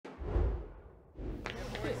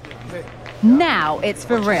Now it's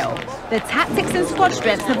for real. The tactics and squad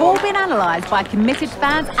strengths have all been analysed by committed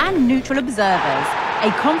fans and neutral observers.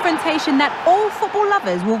 A confrontation that all football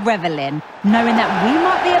lovers will revel in, knowing that we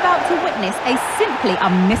might be about to witness a simply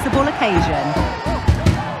unmissable occasion.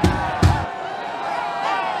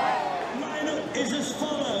 Lineup is as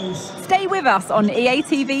follows. Stay with us on EA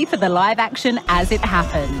TV for the live action as it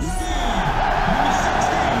happens.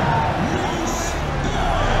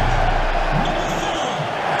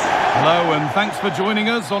 Hello and thanks for joining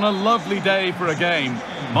us on a lovely day for a game.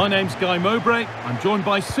 My name's Guy Mowbray, I'm joined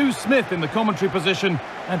by Sue Smith in the commentary position,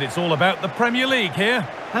 and it's all about the Premier League here.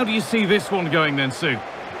 How do you see this one going then, Sue?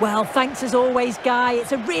 Well, thanks as always, Guy.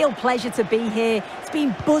 It's a real pleasure to be here. It's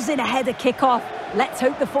been buzzing ahead of kick-off. Let's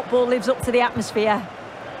hope the football lives up to the atmosphere.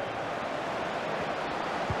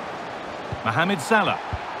 Mohamed Salah.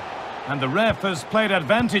 And the ref has played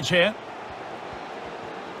advantage here.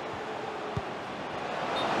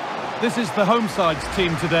 This is the home side's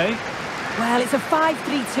team today. Well, it's a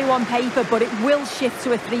 5-3-2 on paper, but it will shift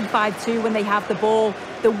to a 3-5-2 when they have the ball.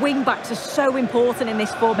 The wing-backs are so important in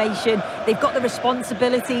this formation. They've got the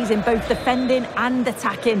responsibilities in both defending and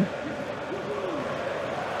attacking.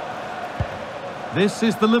 This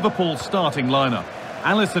is the Liverpool starting lineup.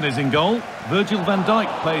 Alisson is in goal. Virgil van Dijk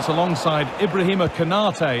plays alongside Ibrahima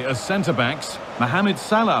Konate as centre-backs. Mohamed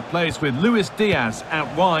Salah plays with Luis Diaz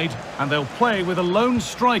out wide, and they'll play with a lone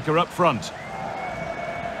striker up front.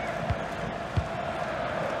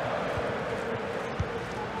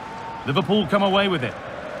 Liverpool come away with it.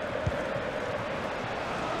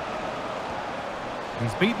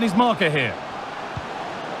 He's beaten his marker here.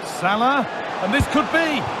 Salah, and this could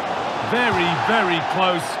be very, very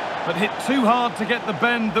close, but hit too hard to get the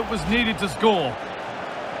bend that was needed to score.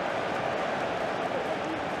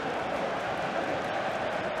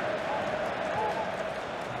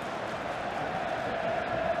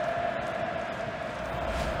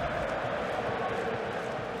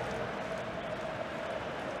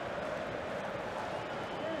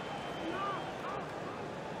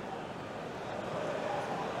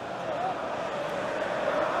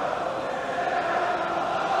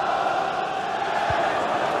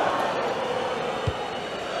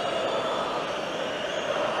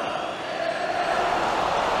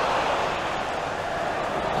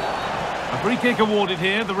 Free kick awarded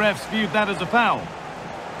here. The refs viewed that as a foul.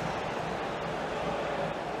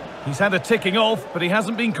 He's had a ticking off, but he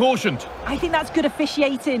hasn't been cautioned. I think that's good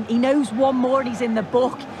officiating. He knows one more and he's in the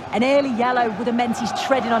book. An early yellow would have meant he's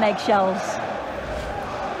treading on eggshells.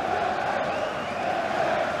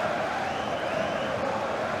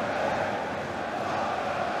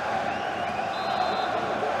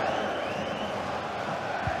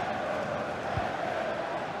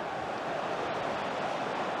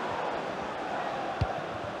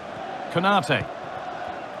 Konate.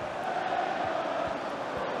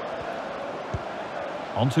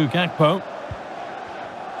 On to Gakpo.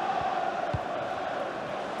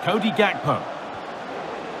 Cody Gakpo.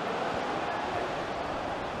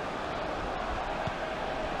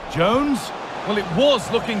 Jones. Well, it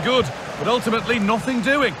was looking good, but ultimately nothing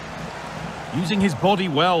doing. Using his body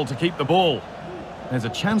well to keep the ball. There's a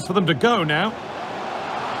chance for them to go now.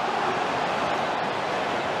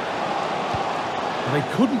 They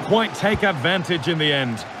couldn't quite take advantage in the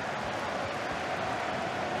end.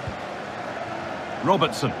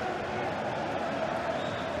 Robertson.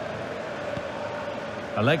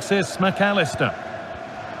 Alexis McAllister.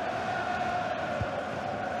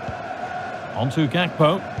 On to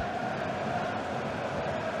Gakpo.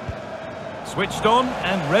 Switched on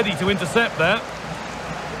and ready to intercept there.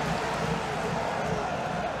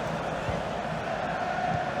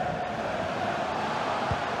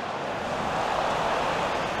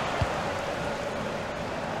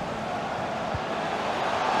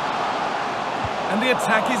 And the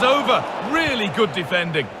attack is over. Really good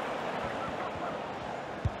defending.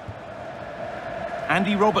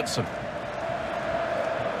 Andy Robertson.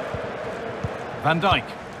 Van Dijk.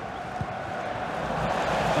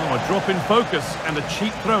 Oh, a drop in focus and a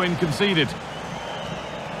cheap throw-in conceded.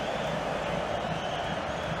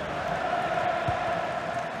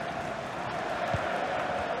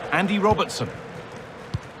 Andy Robertson.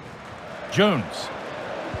 Jones.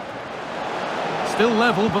 Still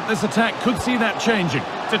level, but this attack could see that changing.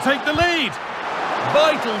 To take the lead.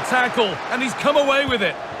 Vital tackle, and he's come away with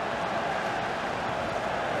it.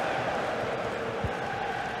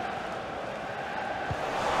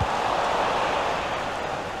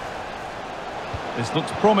 This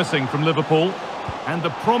looks promising from Liverpool, and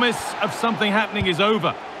the promise of something happening is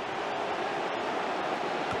over.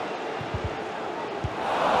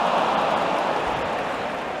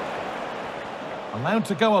 Allowed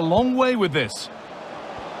to go a long way with this.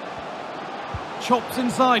 Chops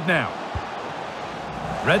inside now.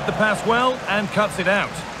 Read the pass well and cuts it out.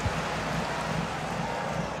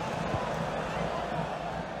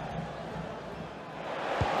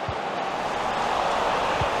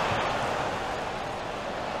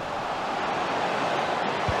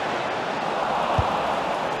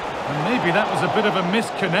 And maybe that was a bit of a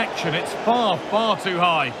misconnection. It's far, far too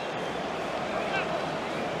high.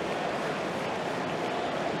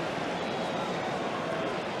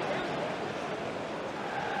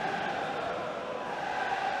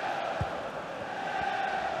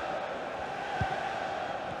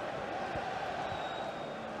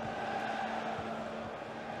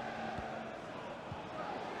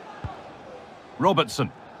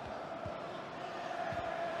 Robertson.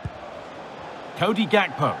 Cody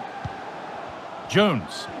Gakpo.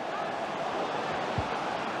 Jones.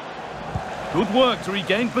 Good work to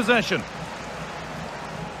regain possession.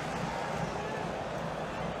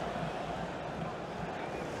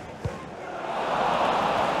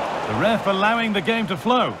 The ref allowing the game to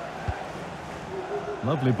flow.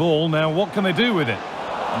 Lovely ball. Now what can they do with it?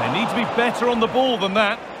 And they need to be better on the ball than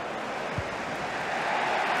that.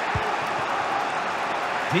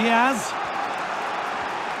 Diaz.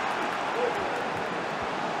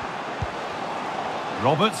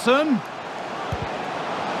 Robertson.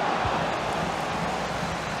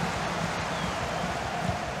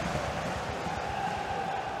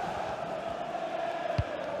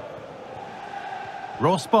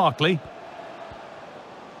 Ross Barkley.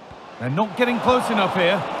 They're not getting close enough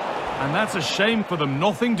here, and that's a shame for them.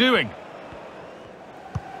 Nothing doing.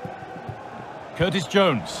 Curtis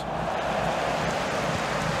Jones.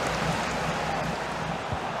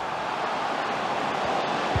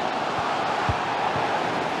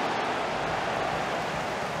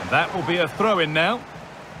 That will be a throw-in now.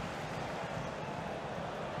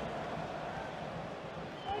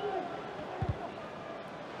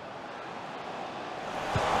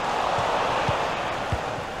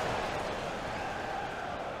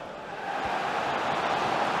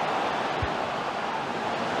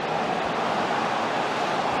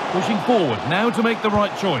 Pushing forward now to make the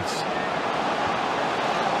right choice.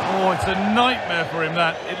 Oh, it's a nightmare for him,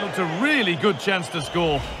 that. It looked a really good chance to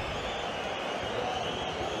score.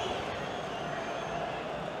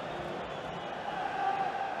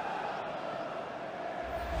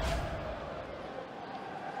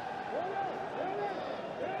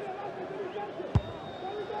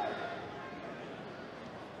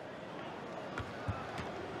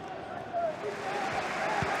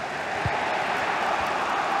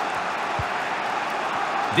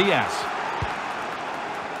 Diaz.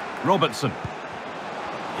 Robertson.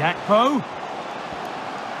 Gakpo.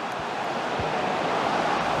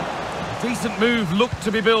 Decent move looked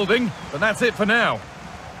to be building, but that's it for now.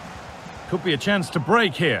 Could be a chance to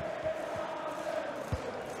break here.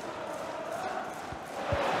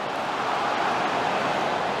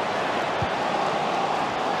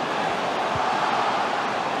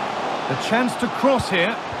 The chance to cross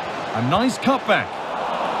here. A nice cutback.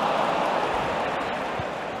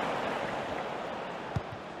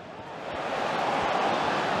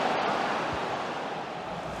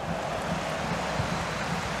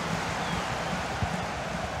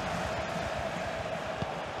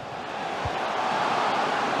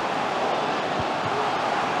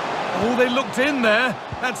 Oh, they looked in there.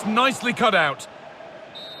 That's nicely cut out.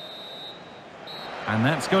 And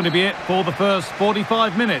that's going to be it for the first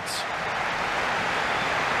 45 minutes.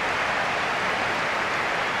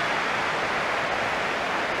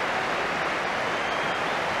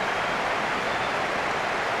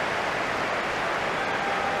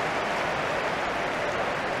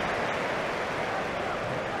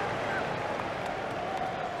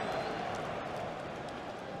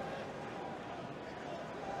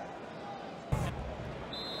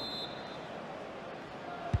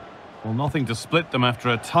 Well, nothing to split them after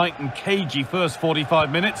a tight and cagey first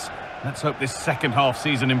 45 minutes. Let's hope this second half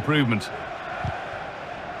sees an improvement.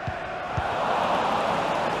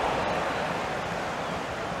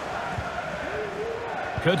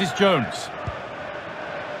 Curtis Jones.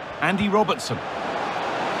 Andy Robertson.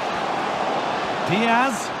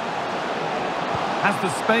 Diaz. Has the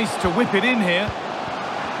space to whip it in here.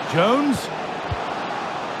 Jones.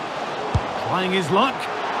 Trying his luck.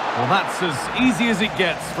 Well, that's as easy as it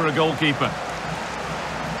gets for a goalkeeper. And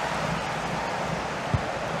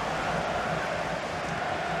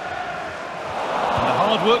the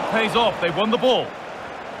hard work pays off. They won the ball.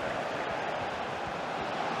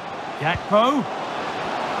 Gakpo.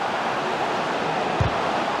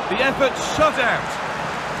 The effort shut out.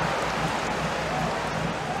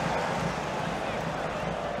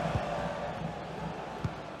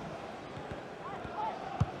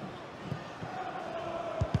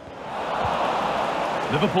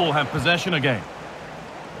 Liverpool have possession again.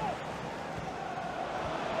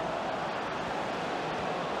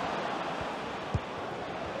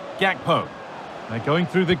 Gakpo. They're going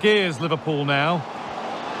through the gears, Liverpool now.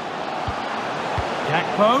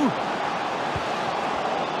 Gakpo.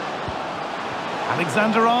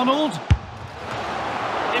 Alexander-Arnold.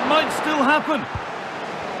 It might still happen.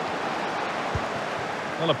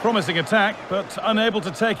 Well, a promising attack, but unable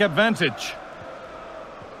to take advantage.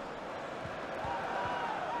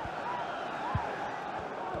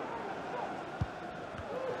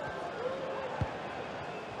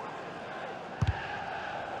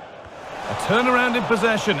 A turnaround in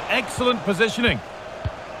possession, excellent positioning.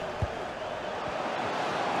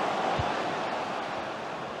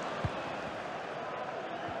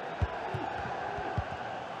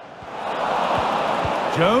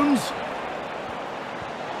 Jones.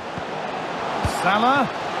 Salah.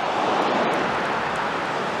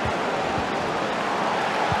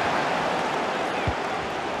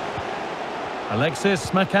 Alexis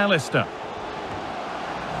McAllister.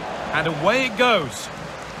 And away it goes.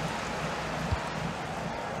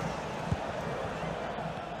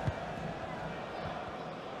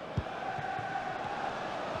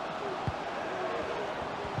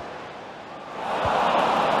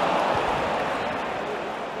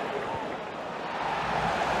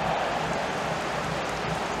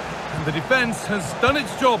 The defence has done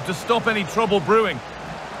its job to stop any trouble brewing.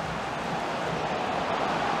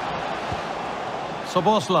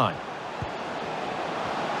 Szoboszlai.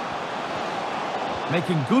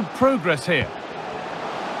 Making good progress here.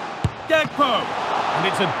 Gakpo! And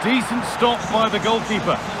it's a decent stop by the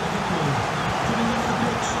goalkeeper.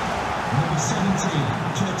 Number 17,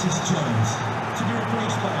 Curtis Jones. To be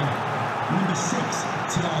replaced by number 6,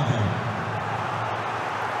 Thiago.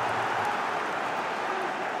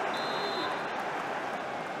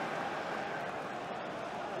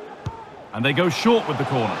 And they go short with the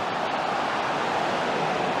corner.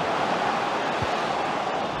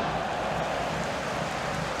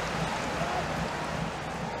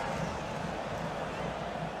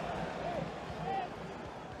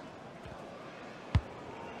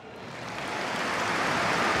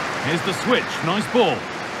 Here's the switch. Nice ball.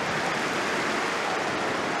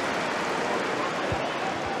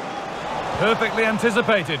 Perfectly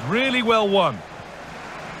anticipated. Really well won.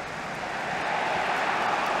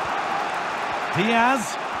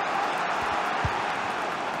 Diaz.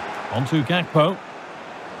 Onto Gakpo.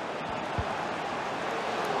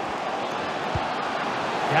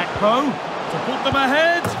 Gakpo to put them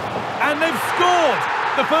ahead. And they've scored!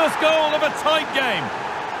 The first goal of a tight game.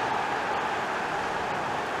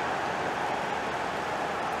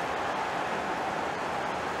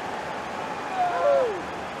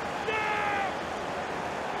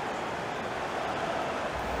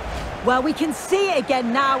 Well, we can see it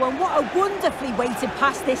again now, and what a wonderfully weighted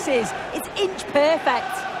pass this is. It's inch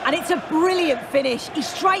perfect, and it's a brilliant finish. He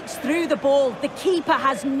strikes through the ball. The keeper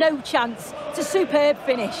has no chance. It's a superb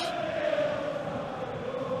finish.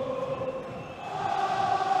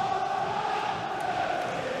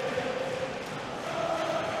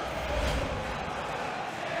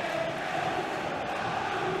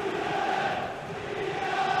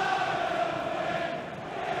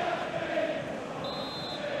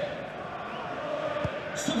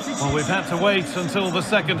 Well, we've had to wait until the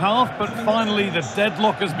second half, but finally the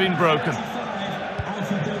deadlock has been broken.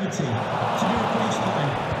 Akidzuki, to be replaced by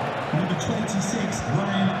number 26,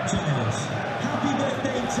 Ryan Giles. Happy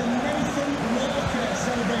birthday to Nathan Walker,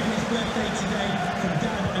 celebrating his birthday today from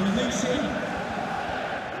Dad and Lucy.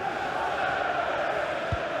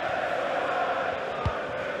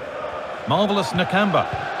 Marvellous Nakamba.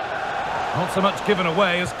 Not so much given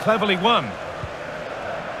away as cleverly won.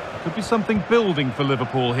 Could be something building for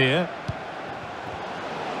Liverpool here.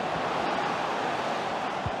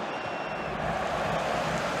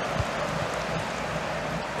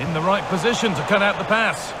 In the right position to cut out the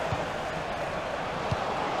pass.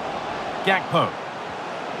 Gakpo.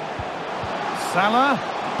 Salah.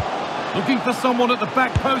 Looking for someone at the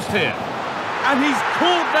back post here. And he's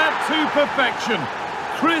caught that to perfection.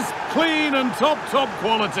 Crisp, clean and top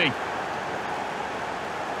quality.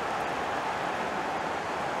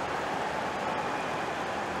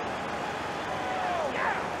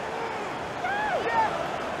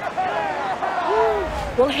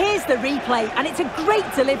 Well, here's the replay, and it's a great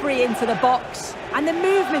delivery into the box. And the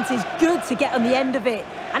movement is good to get on the end of it.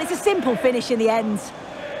 And it's a simple finish in the end.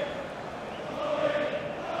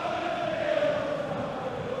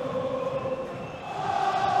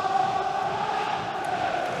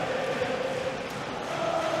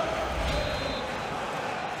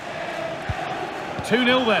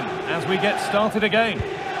 2-0 then, as we get started again.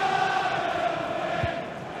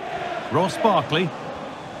 Ross Barkley.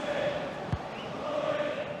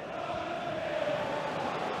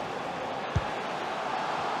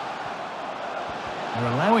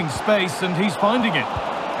 They're allowing space and he's finding it.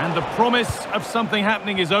 And the promise of something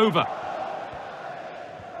happening is over.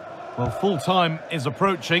 Well, full time is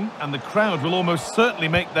approaching and the crowd will almost certainly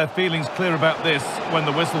make their feelings clear about this when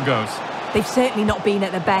the whistle goes. They've certainly not been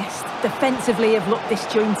at their best. Defensively have looked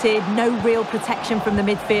disjointed, no real protection from the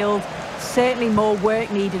midfield. Certainly more work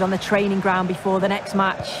needed on the training ground before the next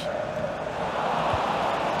match.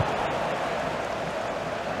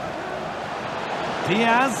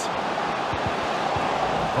 Diaz.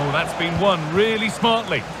 Oh, that's been won really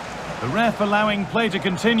smartly. The ref allowing play to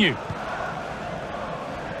continue.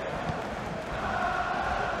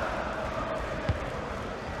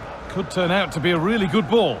 Could turn out to be a really good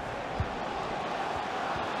ball.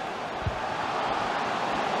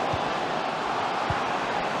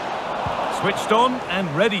 Switched on and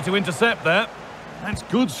ready to intercept there. That's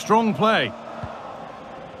good, strong play.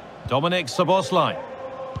 Dominic Szoboszlai.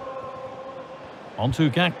 Onto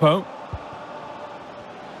Gakpo.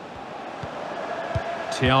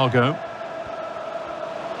 Thiago.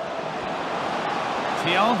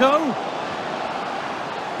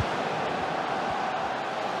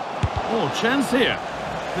 Oh, chance here.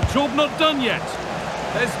 The job not done yet.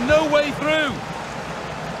 There's no way through.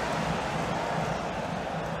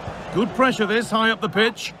 Good pressure this, high up the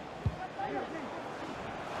pitch.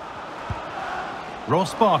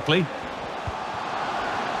 Ross Barkley.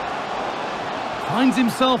 Finds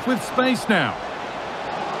himself with space now.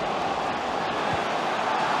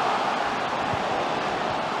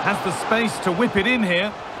 Has the space to whip it in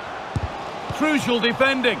here. Crucial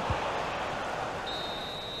defending.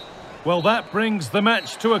 Well, that brings the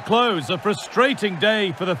match to a close. A frustrating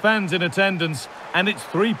day for the fans in attendance, and it's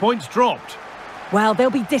 3 points dropped. Well, they'll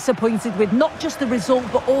be disappointed with not just the result,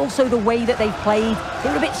 but also the way that they've played. They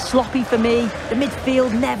were a bit sloppy for me. The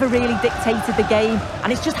midfield never really dictated the game,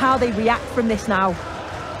 and it's just how they react from this now.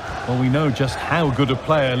 Well, we know just how good a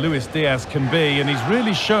player Luis Diaz can be, and he's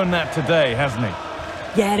really shown that today, hasn't he?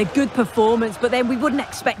 Yeah, a good performance, but then we wouldn't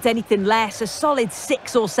expect anything less. A solid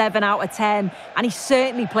 6 or 7 out of 10, and he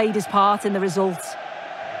certainly played his part in the results.